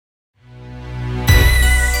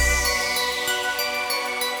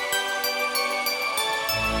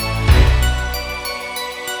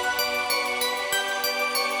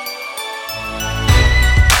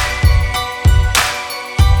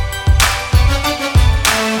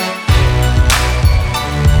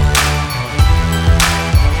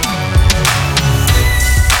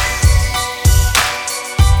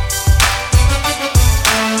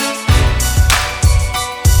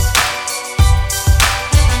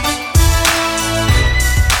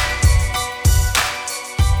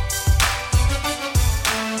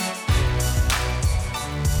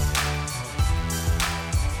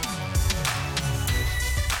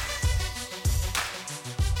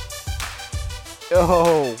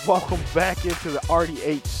Yo, welcome back into the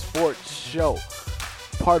RDH Sports Show,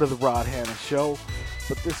 part of the Rod Hanna Show.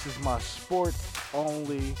 But this is my sports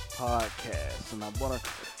only podcast, and I want to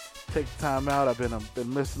take the time out. I've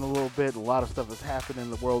been missing a little bit. A lot of stuff has happened in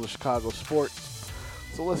the world of Chicago sports,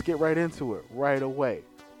 so let's get right into it right away.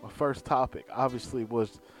 My first topic, obviously,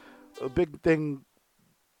 was a big thing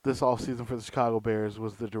this offseason for the Chicago Bears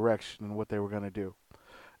was the direction and what they were going to do.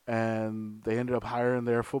 And they ended up hiring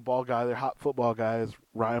their football guy, their hot football guy is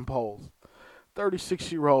Ryan Poles.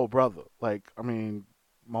 36-year-old brother. Moment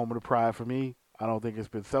of pride for me. I don't think it's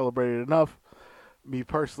been celebrated enough. Me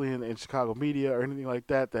personally in Chicago media or anything like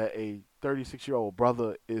that a 36-year-old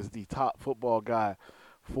brother is the top football guy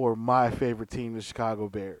for my favorite team, the Chicago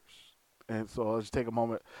Bears. And so I'll just take a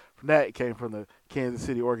moment from that. It came from the Kansas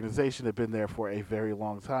City organization that had been there for a very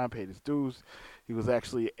long time, paid his dues. He was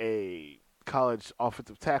actually a college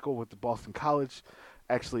offensive tackle with the Boston College,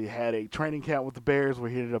 actually had a training camp with the Bears where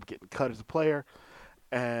he ended up getting cut as a player,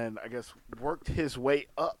 and I guess worked his way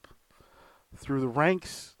up through the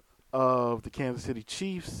ranks of the Kansas City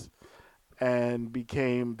Chiefs and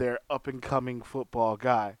became their up-and-coming football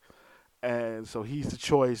guy. And so he's the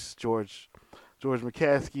choice. George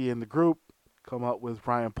McCaskey and the group come up with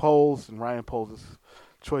Ryan Poles, and Ryan Poles'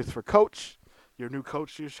 choice for coach. Your new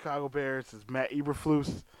coach to your Chicago Bears is Matt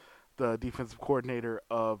Eberflus, the defensive coordinator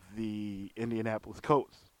of the Indianapolis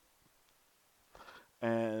Colts.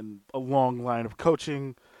 And a long line of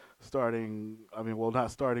coaching, not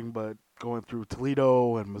starting, but going through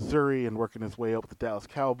Toledo and Missouri and working his way up with the Dallas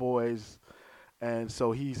Cowboys. And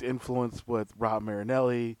so he's influenced with Rob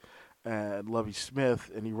Marinelli and Lovie Smith,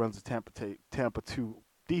 and he runs the Tampa 2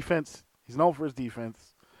 defense. He's known for his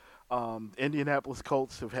defense. Indianapolis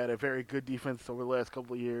Colts have had a very good defense over the last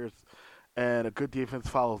couple of years, and a good defense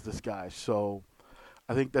follows this guy. So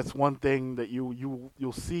I think that's one thing that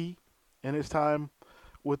you'll see in his time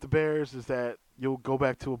with the Bears is that you'll go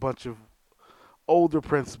back to a bunch of older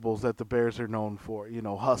principles that the Bears are known for.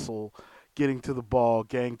 Hustle, getting to the ball,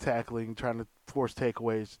 gang tackling, trying to force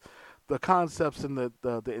takeaways. The concepts and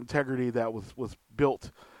the integrity that was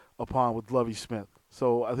built upon with Lovie Smith.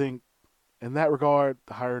 So I think in that regard,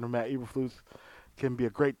 the hiring of Matt Eberflus can be a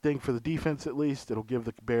great thing for the defense at least. It'll give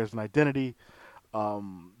the Bears an identity.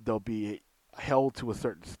 They'll be held to a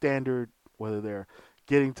certain standard, whether they're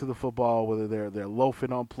getting to the football, whether they're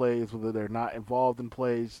loafing on plays, whether they're not involved in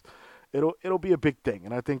plays. It'll be a big thing,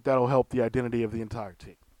 and I think that'll help the identity of the entire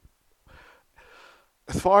team.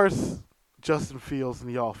 As far as Justin Fields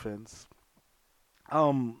and the offense,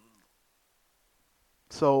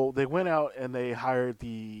 so they went out and they hired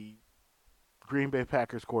the Green Bay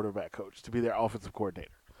Packers quarterback coach to be their offensive coordinator,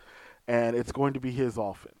 and it's going to be his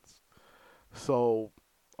offense. So,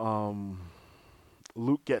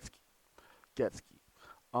 Luke Getzky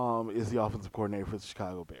is the offensive coordinator for the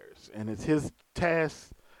Chicago Bears, and it's his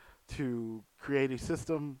task to create a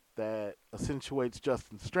system that accentuates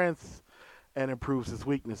Justin's strengths and improves his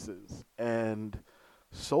weaknesses. And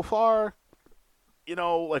so far, we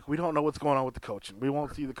don't know what's going on with the coaching. We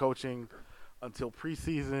won't see the coaching until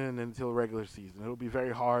preseason and until regular season. It'll be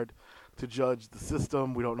very hard to judge the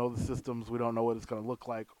system. We don't know the systems. We don't know what it's going to look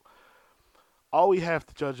like. All we have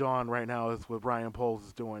to judge on right now is what Ryan Poles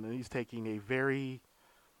is doing, and he's taking a very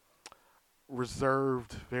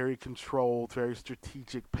reserved, very controlled, very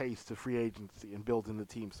strategic pace to free agency and building the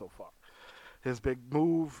team so far. His big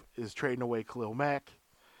move is trading away Khalil Mack.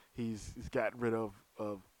 He's gotten rid of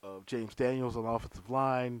James Daniels on the offensive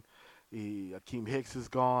line. Akeem Hicks is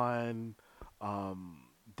gone.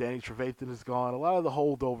 Danny Trevathan is gone. A lot of the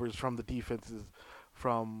holdovers from the defenses,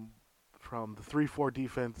 from the 3-4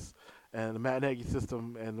 defense and the Matt Nagy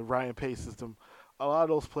system and the Ryan Pace system, a lot of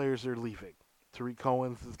those players are leaving. Tariq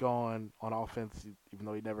Cohen is gone on offense, even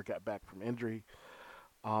though he never got back from injury.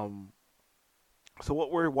 So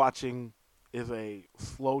what we're watching is a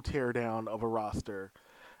slow teardown of a roster,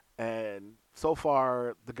 and so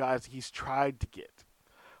far the guys he's tried to get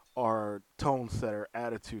are tone setter,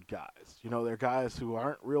 attitude guys. They're guys who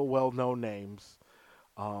aren't real well-known names,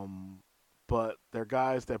 but they're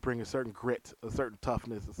guys that bring a certain grit, a certain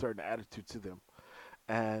toughness, a certain attitude to them.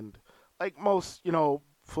 And like most,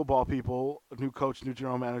 football people, a new coach, new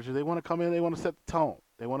general manager, they want to come in, they want to set the tone.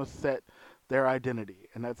 They want to set their identity.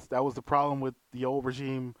 And that was the problem with the old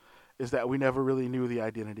regime, is that we never really knew the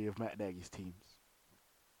identity of Matt Nagy's teams.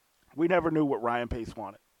 We never knew what Ryan Pace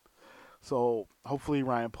wanted. So hopefully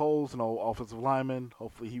Ryan Poles, an old offensive lineman,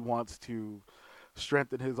 hopefully he wants to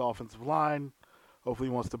strengthen his offensive line. Hopefully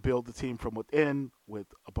he wants to build the team from within with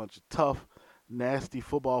a bunch of tough, nasty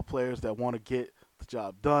football players that want to get the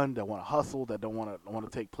job done, that want to hustle, that don't want to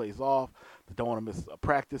take plays off, that don't want to miss a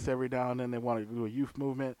practice every now and then. They want to do a youth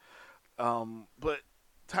movement. But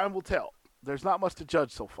time will tell. There's not much to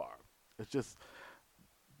judge so far. It's just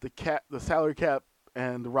the salary cap,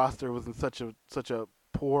 and the roster was in such a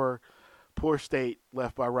poor state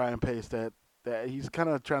left by Ryan Pace that he's kind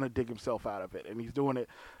of trying to dig himself out of it, and he's doing it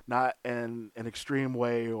not in an extreme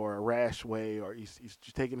way or a rash way, or he's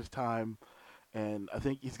just taking his time. And I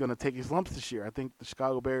think he's going to take his lumps this year. I think the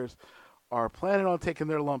Chicago Bears are planning on taking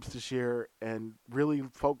their lumps this year and really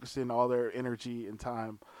focusing all their energy and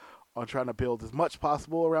time on trying to build as much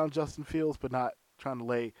possible around Justin Fields, but not trying to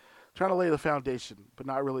lay the foundation, but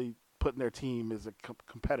not really putting their team as a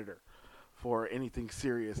competitor for anything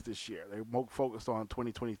serious this year. They're more focused on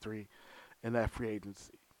 2023 and that free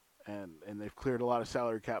agency, and they've cleared a lot of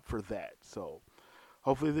salary cap for that. So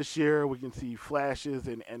hopefully this year we can see flashes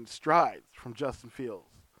and strides from Justin Fields.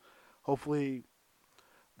 Hopefully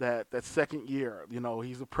that second year,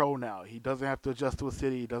 he's a pro now. He doesn't have to adjust to a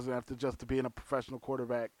city. He doesn't have to adjust to being a professional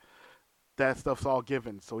quarterback. That stuff's all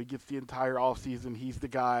given. So he gets the entire offseason. He's the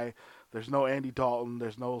guy. There's no Andy Dalton.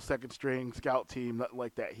 There's no second string scout team, nothing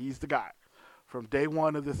like that. He's the guy. From day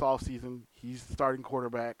one of this offseason, he's the starting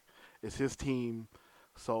quarterback. It's his team.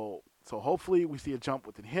 So hopefully we see a jump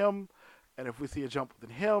within him. And if we see a jump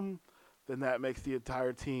within him, then that makes the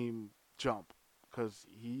entire team jump, because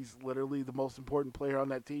he's literally the most important player on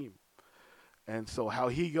that team. And so how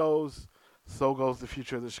he goes, so goes the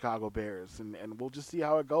future of the Chicago Bears. And we'll just see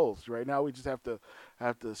how it goes. Right now we just have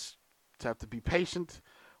to be patient.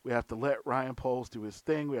 We have to let Ryan Poles do his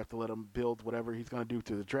thing. We have to let him build whatever he's going to do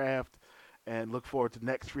through the draft, and look forward to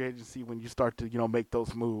next free agency when you start to, make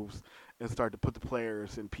those moves and start to put the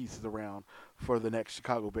players and pieces around for the next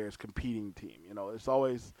Chicago Bears competing team. There's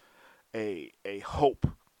always a hope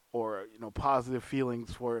or, positive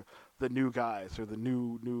feelings for the new guys or the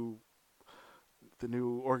new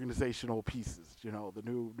organizational pieces, the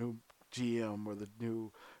new GM or the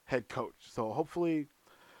new head coach. So hopefully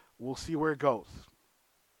we'll see where it goes,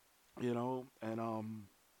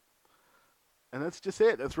 and that's just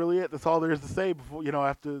it. That's really it. That's all there is to say before,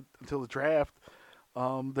 until the draft.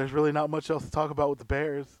 There's really not much else to talk about with the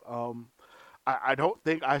Bears. I don't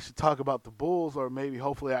think I should talk about the Bulls, or maybe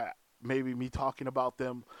me talking about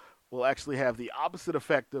them will actually have the opposite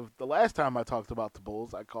effect of the last time I talked about the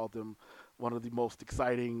Bulls. I called them one of the most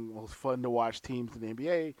exciting, most fun to watch teams in the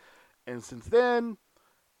NBA. And since then,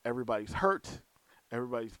 everybody's hurt.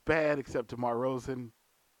 Everybody's bad except DeMar Rosen.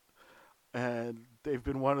 And they've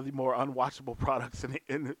been one of the more unwatchable products in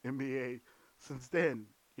the NBA since then.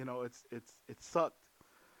 It sucked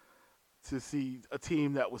to see a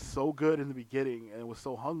team that was so good in the beginning and was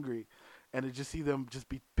so hungry, and to just see them just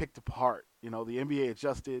be picked apart. The NBA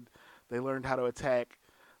adjusted. They learned how to attack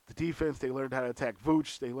the defense. They learned how to attack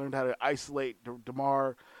Vooch. They learned how to isolate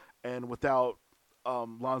DeMar. And without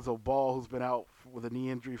Lonzo Ball, who's been out with a knee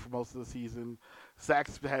injury for most of the season,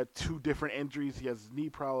 Zach's had two different injuries. He has knee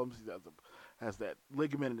problems. He has that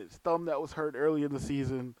ligament in his thumb that was hurt early in the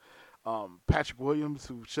season. Patrick Williams,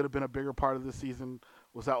 who should have been a bigger part of the season,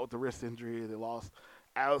 was out with the wrist injury. They lost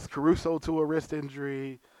Alex Caruso to a wrist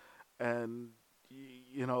injury. And,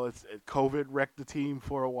 COVID wrecked the team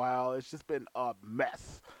for a while. It's just been a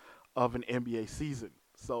mess of an NBA season.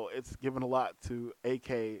 So it's given a lot to AK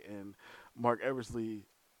and Mark Eversley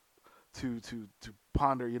to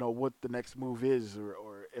ponder, what the next move is,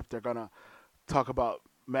 or if they're going to talk about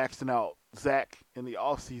maxing out Zach in the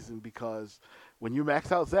offseason, because when you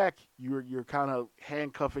max out Zach, you're kind of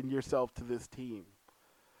handcuffing yourself to this team.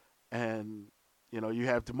 And, you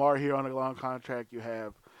have DeMar here on a long contract.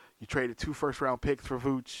 You traded 2 first-round picks for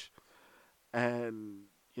Vooch. And,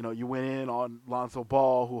 you went in on Lonzo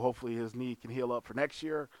Ball, who hopefully his knee can heal up for next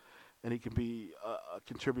year, and he can be a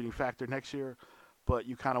contributing factor next year. But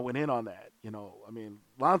you kind of went in on that.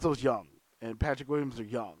 Lonzo's young, and Patrick Williams are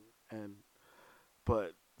young.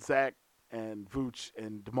 But Zach and Vooch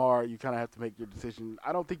and DeMar, you kind of have to make your decision.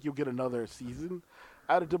 I don't think you'll get another season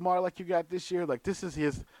out of DeMar like you got this year. Like, this is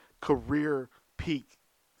his career peak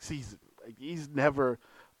season. Like, he's never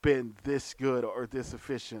been this good or this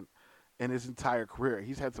efficient in his entire career.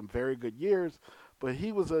 He's had some very good years, but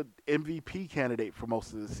he was an MVP candidate for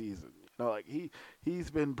most of the season.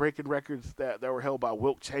 He's been breaking records that were held by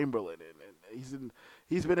Wilt Chamberlain, and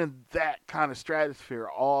he's been in that kind of stratosphere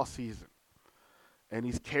all season. And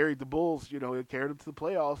he's carried the Bulls. He carried them to the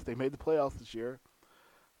playoffs. They made the playoffs this year.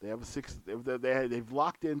 They have they've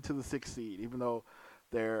locked into the 6th seed, even though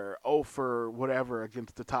they're 0 for whatever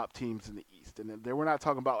against the top teams in the East. And we're not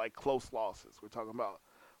talking about like close losses. We're talking about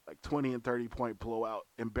like 20 and 30 point blowout,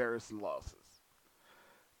 embarrassing losses.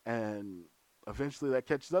 And Eventually, that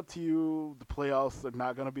catches up to you. The playoffs are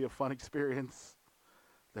not going to be a fun experience.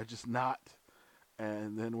 They're just not.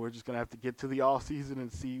 And then we're just going to have to get to the off season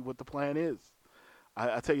and see what the plan is.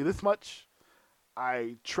 I tell you this much.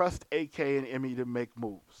 I trust AK and Emmy to make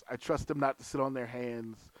moves. I trust them not to sit on their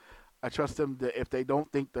hands. I trust them that if they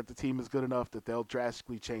don't think that the team is good enough, that they'll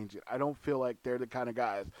drastically change it. I don't feel like they're the kind of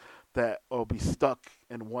guys that will be stuck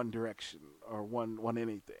in one direction or one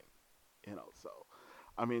anything. So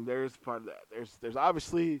I mean, there's part of that. There's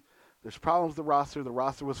obviously there's problems with the roster. The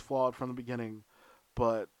roster was flawed from the beginning,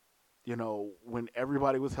 but when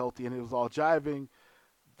everybody was healthy and it was all jiving,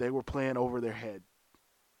 they were playing over their head.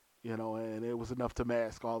 And it was enough to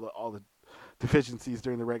mask all the deficiencies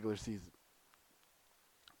during the regular season.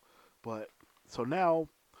 But so now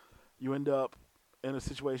you end up in a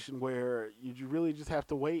situation where you really just have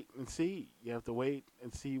to wait and see. You have to wait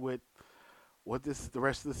and see what the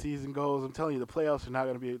rest of the season goes. I'm telling you, the playoffs are not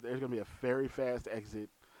going to be. There's going to be a very fast exit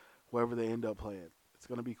wherever they end up playing. It's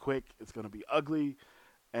going to be quick. It's going to be ugly,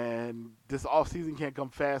 and this off season can't come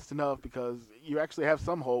fast enough because you actually have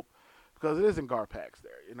some hope because it isn't Garpax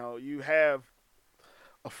there. You have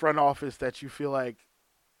a front office that you feel like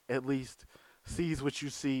at least sees what you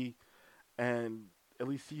see and at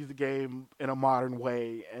least sees the game in a modern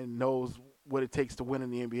way and knows what it takes to win in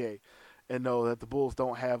the NBA and know that the Bulls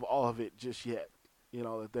don't have all of it just yet.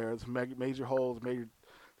 That there's major holes, major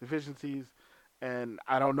deficiencies, and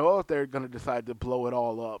I don't know if they're going to decide to blow it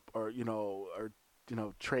all up or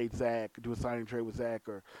trade Zach, do a signing trade with Zach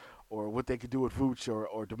or what they could do with Vooch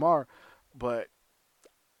or DeMar, but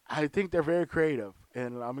I think they're very creative,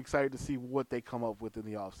 and I'm excited to see what they come up with in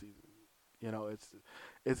the offseason.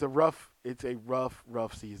 It's a rough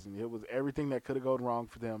season. It was everything that could have gone wrong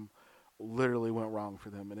for them, literally went wrong for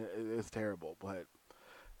them, and it's terrible. But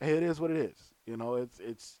hey, it is what it is.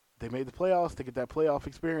 It's they made the playoffs. They get that playoff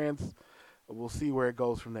experience. We'll see where it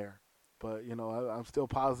goes from there. But I'm still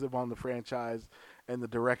positive on the franchise and the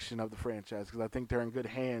direction of the franchise because I think they're in good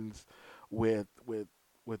hands with the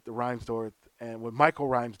Reinsdorf and with Michael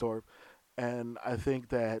Reinsdorf, and I think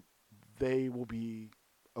that they will be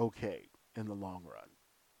okay in the long run.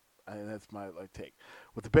 And that's my take.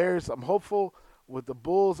 With the Bears, I'm hopeful. With the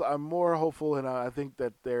Bulls, I'm more hopeful, and I think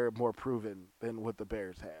that they're more proven than what the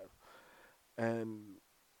Bears have. And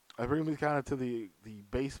I bring me kind of to the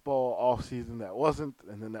baseball offseason that wasn't,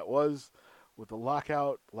 and then that was with the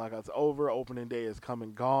lockout. Lockout's over. Opening day is come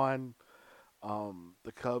and gone.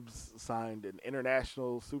 The Cubs signed an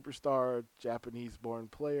international superstar, Japanese-born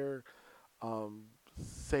player,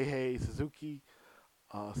 Seihei Suzuki.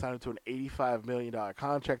 Signed him to an $85 million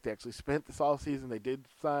contract. They actually spent this offseason. They did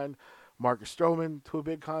sign Marcus Stroman to a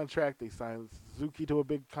big contract. They signed Suzuki to a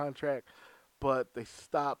big contract, but they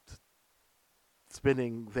stopped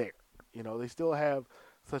spending there. They still have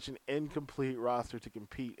such an incomplete roster to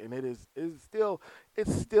compete, and it's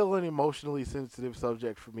still an emotionally sensitive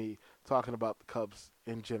subject for me talking about the Cubs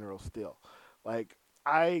in general still.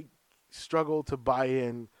 I struggle to buy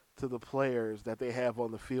in to the players that they have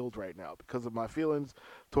on the field right now because of my feelings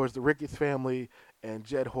towards the Ricketts family and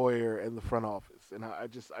Jed Hoyer and the front office. And I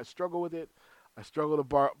struggle with it. I struggle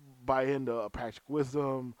to buy into a Patrick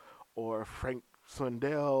Wisdom or Frank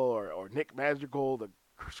Swindell or Nick Madrigal, the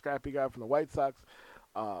scrappy guy from the White Sox.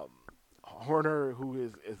 Horner, who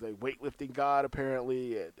is a weightlifting god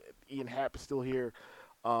apparently. Ian Happ is still here.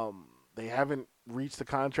 They haven't reached a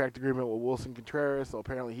contract agreement with Wilson Contreras, so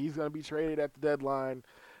apparently he's going to be traded at the deadline.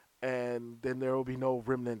 And then there will be no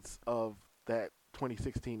remnants of that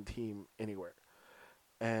 2016 team anywhere.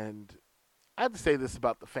 And I have to say this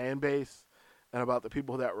about the fan base and about the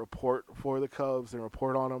people that report for the Cubs and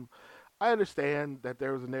report on them. I understand that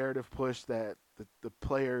there was a narrative push that the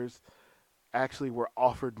players actually were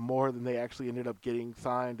offered more than they actually ended up getting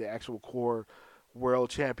signed, the actual core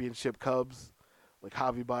world championship Cubs, like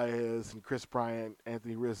Javi Baez and Chris Bryant,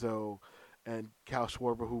 Anthony Rizzo, and Cal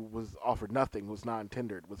Schwarber, who was offered nothing, was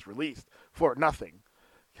non-tendered, was released for nothing,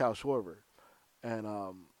 Cal Schwarber. And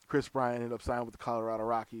Chris Bryant ended up signing with the Colorado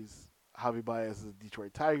Rockies. Javi Baez is a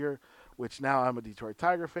Detroit Tiger, which now I'm a Detroit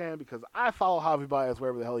Tiger fan because I follow Javi Baez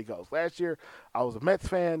wherever the hell he goes. Last year, I was a Mets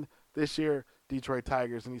fan. This year, Detroit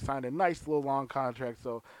Tigers, and he signed a nice little long contract,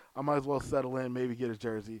 so I might as well settle in, maybe get a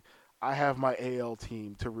jersey. I have my AL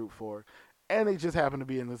team to root for, and they just happen to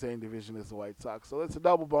be in the same division as the White Sox, so it's a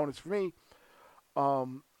double bonus for me.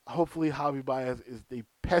 Hopefully Javi Baez is the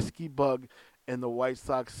pesky bug in the White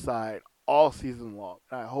Sox side all season long.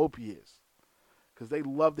 And I hope he is, because they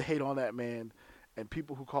love to hate on that man, and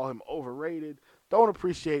people who call him overrated don't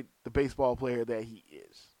appreciate the baseball player that he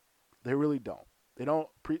is. They really don't. They don't.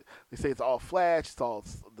 They say it's all flash, it's all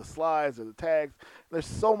the slides or the tags. There's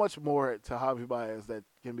so much more to Javi Baez that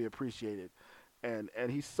can be appreciated, and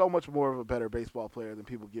he's so much more of a better baseball player than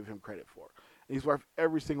people give him credit for. And he's worth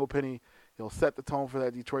every single penny. He'll set the tone for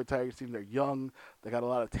that Detroit Tigers team. They're young. They got a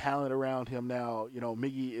lot of talent around him now.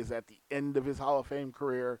 Miggy is at the end of his Hall of Fame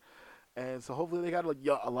career, and so hopefully they got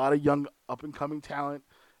a lot of young up and coming talent,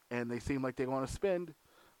 and they seem like they want to spend.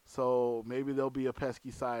 So maybe they'll be a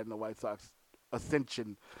pesky side in the White Sox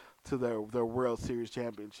ascension to their World Series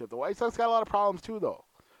championship. The White Sox got a lot of problems too, though.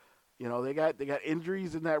 They got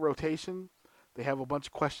injuries in that rotation. They have a bunch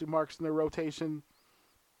of question marks in their rotation.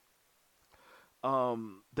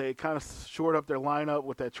 They kind of shored up their lineup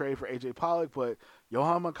with that trade for AJ Pollock, but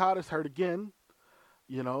Yohan Moncada's hurt again.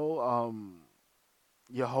 You know,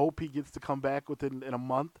 you hope he gets to come back within in a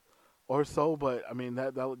month or so. But I mean,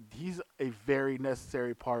 that he's a very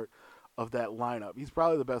necessary part of that lineup. He's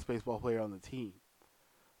probably the best baseball player on the team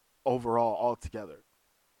overall, altogether.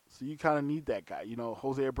 So you kind of need that guy.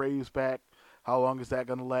 Jose Abreu's back. How long is that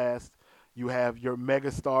going to last? You have your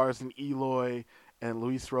mega stars in Eloy and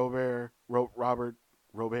Luis Robert, whatever.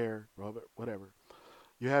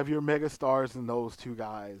 You have your mega stars in those two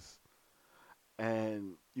guys.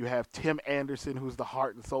 And you have Tim Anderson, who's the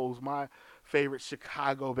heart and soul, who's my favorite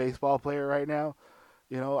Chicago baseball player right now.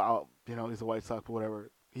 He's a White Sox, but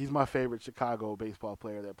whatever. He's my favorite Chicago baseball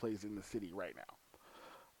player that plays in the city right now.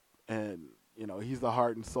 And, he's the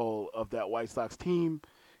heart and soul of that White Sox team.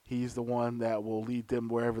 He's the one that will lead them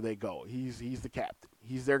wherever they go. He's the captain.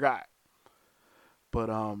 He's their guy. But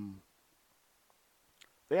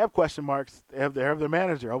they have question marks. They have their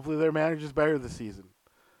manager. Hopefully their manager's better this season.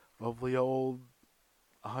 Hopefully old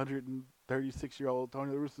 136-year-old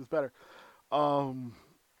Tony La Russa is better.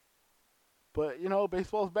 But,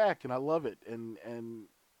 baseball's back, and I love it. And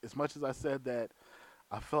as much as I said that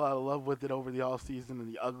I fell out of love with it over the offseason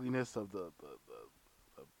and the ugliness of the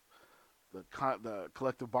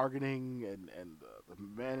collective bargaining and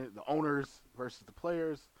the owners versus the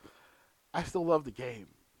players, I still love the game,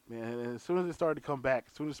 man. And as soon as it started to come back,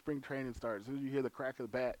 as soon as spring training started, as soon as you hear the crack of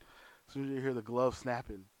the bat, as soon as you hear the glove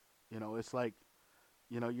snapping, it's like,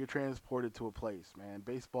 you're transported to a place, man.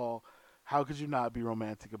 Baseball, how could you not be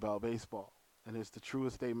romantic about baseball? And it's the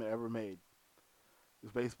truest statement ever made.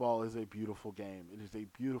 Because baseball is a beautiful game. It is a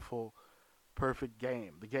beautiful, perfect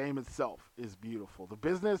game. The game itself is beautiful. The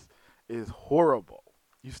business is horrible.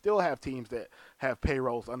 You still have teams that have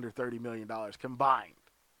payrolls under $30 million combined.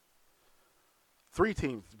 3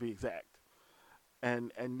 teams to be exact.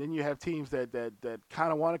 And then you have teams that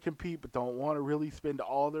kind of want to compete but don't want to really spend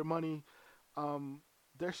all their money.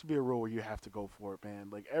 There should be a rule where you have to go for it, man.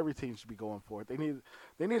 Like, every team should be going for it. They need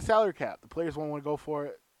a salary cap. The players won't want to go for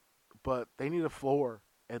it, but they need a floor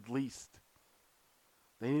at least.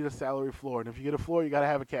 They need a salary floor, and if you get a floor, you got to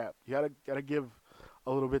have a cap. You gotta give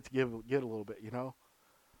a little bit to get a little bit,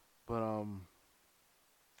 But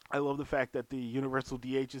I love the fact that the universal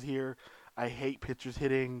DH is here. I hate pitchers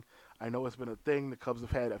hitting. I know it's been a thing. The Cubs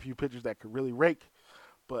have had a few pitchers that could really rake,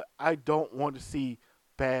 but I don't want to see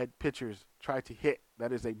bad pitchers try to hit.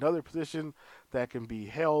 That is another position that can be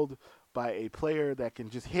held by a player that can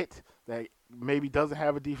just hit, that maybe doesn't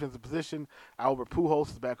have a defensive position. Albert Pujols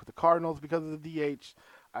is back with the Cardinals because of the DH.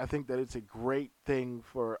 I think that it's a great thing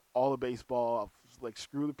for all of baseball. Like,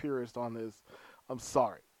 screw the purist on this. I'm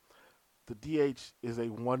sorry. The DH is a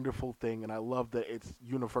wonderful thing, and I love that it's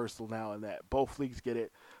universal now and that both leagues get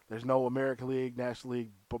it. There's no American League, National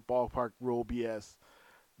League, ballpark rule BS.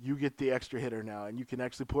 You get the extra hitter now, and you can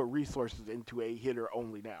actually put resources into a hitter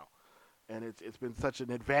only now. And it's been such an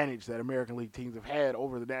advantage that American League teams have had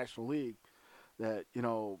over the National League that,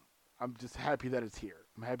 I'm just happy that it's here.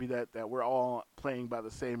 I'm happy that we're all playing by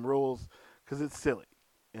the same rules because it's silly,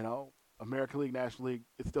 American League, National League,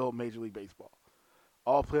 it's still Major League Baseball.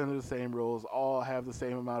 All play under the same rules, all have the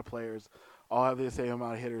same amount of players, all have the same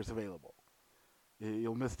amount of hitters available.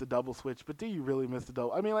 You'll miss the double switch, but do you really miss the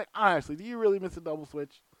double? I mean, like, honestly, do you really miss the double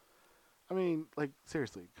switch? I mean, like,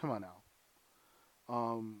 seriously, come on now.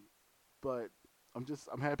 But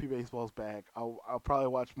I'm happy baseball's back. I'll probably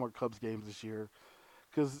watch more Cubs games this year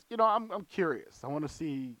because, I'm curious. I want to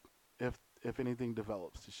see if anything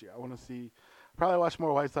develops this year. I want to see, probably watch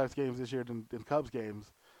more White Sox games this year than Cubs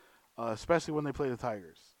games. Especially when they play the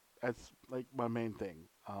Tigers. That's, like, my main thing.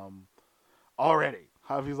 Already.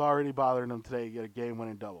 Javi's already bothering them today to get a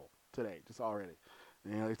game-winning double. Today, just already.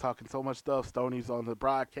 And, they're talking so much stuff. Stoney's on the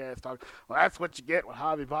broadcast talking, well, that's what you get with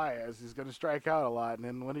Javi Baez. He's going to strike out a lot. And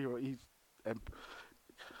then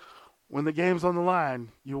when the game's on the line,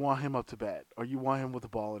 you want him up to bat. Or you want him with the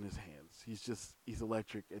ball in his hands. He's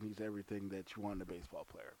electric, and he's everything that you want in a baseball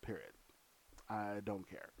player, period. I don't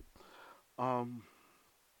care. Um,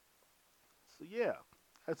 so yeah,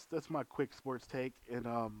 that's my quick sports take. And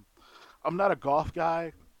I'm not a golf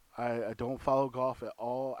guy. I don't follow golf at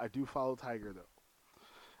all. I do follow Tiger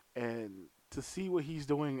though, and to see what he's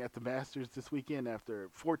doing at the Masters this weekend after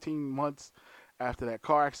 14 months after that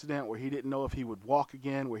car accident where he didn't know if he would walk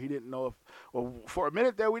again, where he didn't know if, well, for a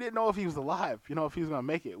minute there we didn't know if he was alive, if he was gonna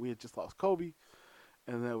make it. We had just lost Kobe,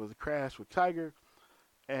 and there was a crash with Tiger,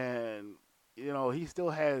 and he still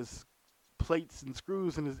has plates and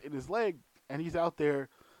screws in his leg, and he's out there.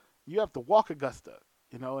 You have to walk Augusta,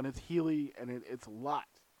 and it's Healy, and it's a lot,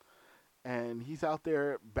 and he's out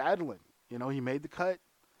there battling. He made the cut,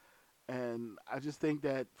 and I just think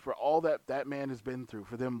that for all that man has been through,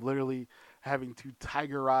 for them literally having to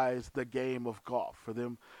tigerize the game of golf, for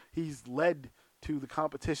them, he's led to the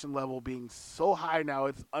competition level being so high now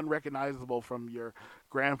it's unrecognizable from your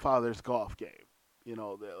grandfather's golf game.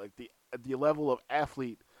 The level of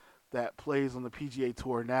athlete that plays on the PGA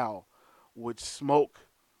Tour now would smoke,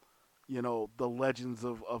 the legends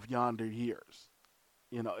of yonder years.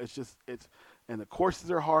 It's and the courses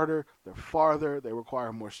are harder, they're farther, they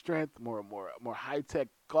require more strength, more high tech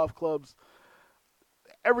golf clubs.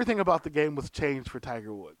 Everything about the game was changed for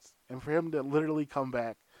Tiger Woods, and for him to literally come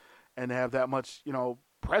back and have that much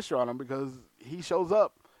pressure on him because he shows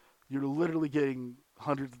up, you're literally getting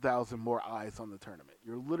hundreds of thousands more eyes on the tournament.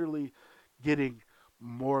 You're literally getting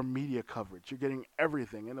more media coverage. You're getting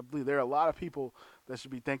everything, and I believe there are a lot of people that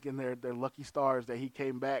should be thanking their lucky stars that he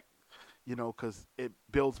came back, because it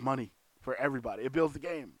builds money for everybody. It builds the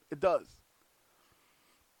game. It does.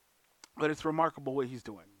 But it's remarkable what he's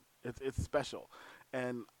doing. It's special.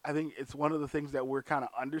 And I think it's one of the things that we're kind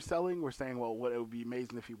of underselling. We're saying, well, what it would be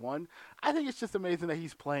amazing if he won. I think it's just amazing that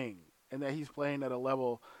he's playing and that he's playing at a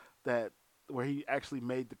level that where he actually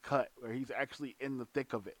made the cut, where he's actually in the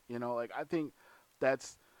thick of it. I think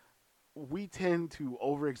that's we tend to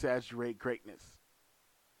over exaggerate greatness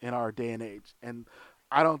in our day and age, and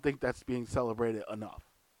I don't think that's being celebrated enough.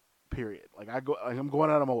 Period. I'm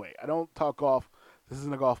going out of my way. I don't talk golf. This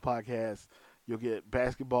isn't a golf podcast. You'll get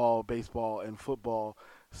basketball, baseball, and football.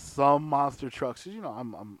 Some monster trucks.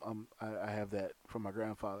 I have that from my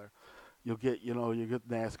grandfather. You get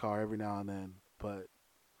NASCAR every now and then, but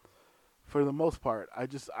for the most part,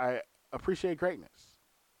 I appreciate greatness.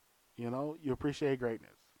 You appreciate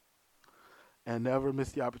greatness, and never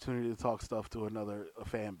miss the opportunity to talk stuff to another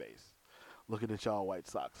fan base. Looking at y'all White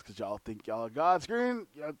Sox because y'all think y'all are God's green.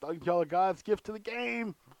 Y'all think y'all are God's gift to the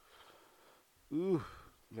game. Ooh,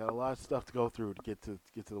 you got a lot of stuff to go through to get to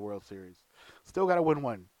the World Series. Still got to win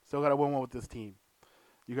one. Still got to win one with this team.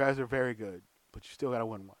 You guys are very good, but you still got to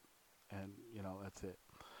win one, and that's it.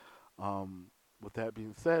 With that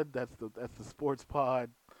being said, that's the Sports Pod,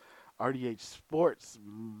 RDH Sports,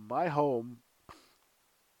 my home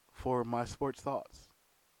for my sports thoughts,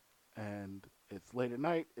 and it's late at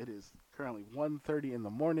night. It is currently 1:30 in the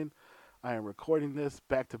morning. I am recording this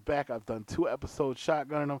back to back. I've done 2 episodes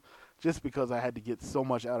shotgunning them just because I had to get so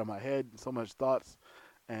much out of my head and so much thoughts.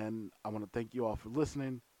 And I want to thank you all for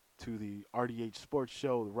listening to the RDH Sports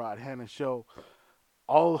Show, the Rod Hanna Show,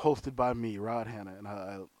 all hosted by me, Rod Hanna. And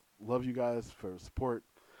I love you guys for support,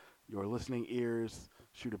 your listening ears.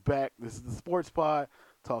 Shoot it back. This is the Sports Pod.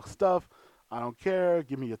 Talk stuff. I don't care.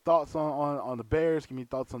 Give me your thoughts on the Bears. Give me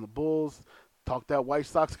thoughts on the Bulls. Talk that White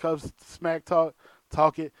Sox Cubs smack talk.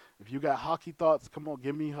 Talk it. If you got hockey thoughts, come on,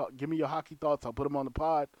 give me your hockey thoughts. I'll put them on the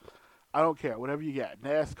pod. I don't care. Whatever you got.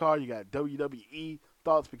 NASCAR, you got WWE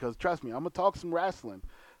thoughts, because trust me, I'm going to talk some wrestling.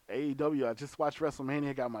 AEW, I just watched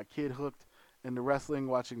WrestleMania. Got my kid hooked into wrestling,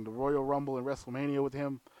 watching the Royal Rumble and WrestleMania with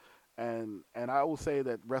him. And I will say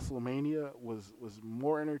that WrestleMania was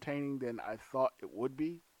more entertaining than I thought it would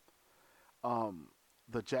be.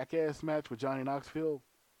 The Jackass match with Johnny Knoxville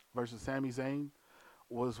versus Sami Zayn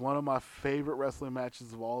was one of my favorite wrestling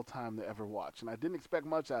matches of all time to ever watch. And I didn't expect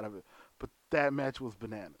much out of it, but that match was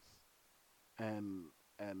bananas. And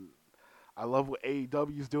I love what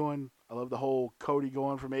AEW's doing. I love the whole Cody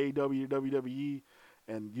going from AEW to WWE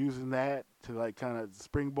and using that to kind of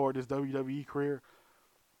springboard his WWE career.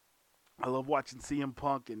 I love watching CM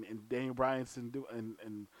Punk and Daniel Bryanson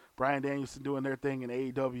and Bryan Danielson doing their thing in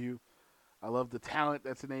AEW. I love the talent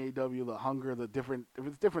that's in AEW, the hunger, if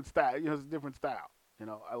it's different style, it's a different style.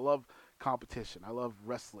 I love competition. I love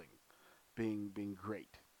wrestling being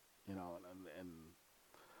great, and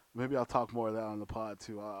maybe I'll talk more of that on the pod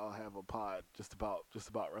too. I'll have a pod just about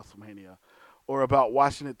WrestleMania, or about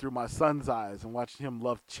watching it through my son's eyes and watching him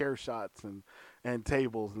love chair shots and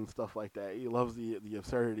tables and stuff like that. He loves the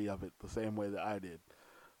absurdity of it the same way that I did.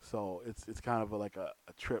 So it's kind of like a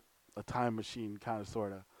trip, a time machine kind of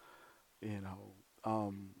sort of. you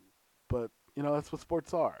know. But that's what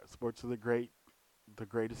sports are. Sports are the great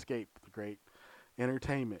escape, the great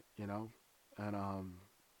entertainment. And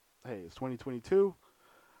hey, it's 2022.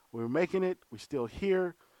 We're making it. We're still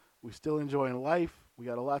here. We're still enjoying life. We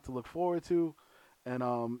got a lot to look forward to. And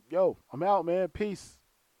yo, I'm out, man. Peace.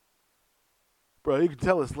 Bro, you can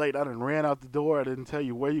tell it's late. I done ran out the door. I didn't tell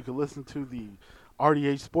you where you can listen to the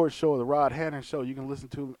RDH Sports Show or the Rod Hannon Show. You can listen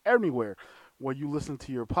to them anywhere where you listen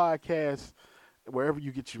to your podcast, wherever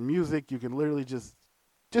you get your music. You can literally just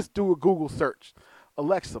do a Google search.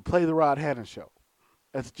 Alexa, play the Rod Hannon Show.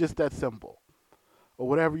 It's just that simple. Or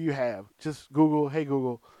whatever you have. Just Google, hey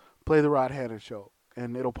Google, play the Rod Hannon Show.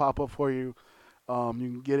 And it'll pop up for you. You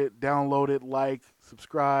can get it, download it, like,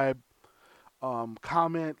 subscribe,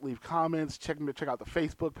 comment, leave comments, check out the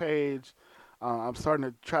Facebook page. I'm starting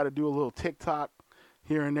to try to do a little TikTok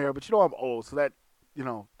here and there, but I'm old, so that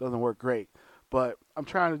doesn't work great. But I'm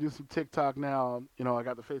trying to do some TikTok now. I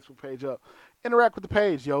got the Facebook page up. Interact with the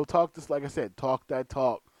page, yo. Talk this, like I said, talk that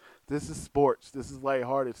talk. This is sports. This is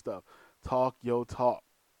lighthearted stuff. Talk, yo, talk.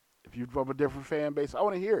 If you're from a different fan base, I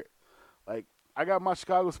want to hear it. Like, I got my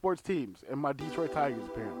Chicago sports teams and my Detroit Tigers,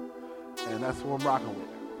 apparently. And that's what I'm rocking with.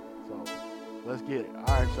 So, let's get it.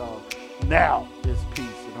 All right, y'all. Now it's peace,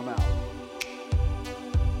 and I'm out.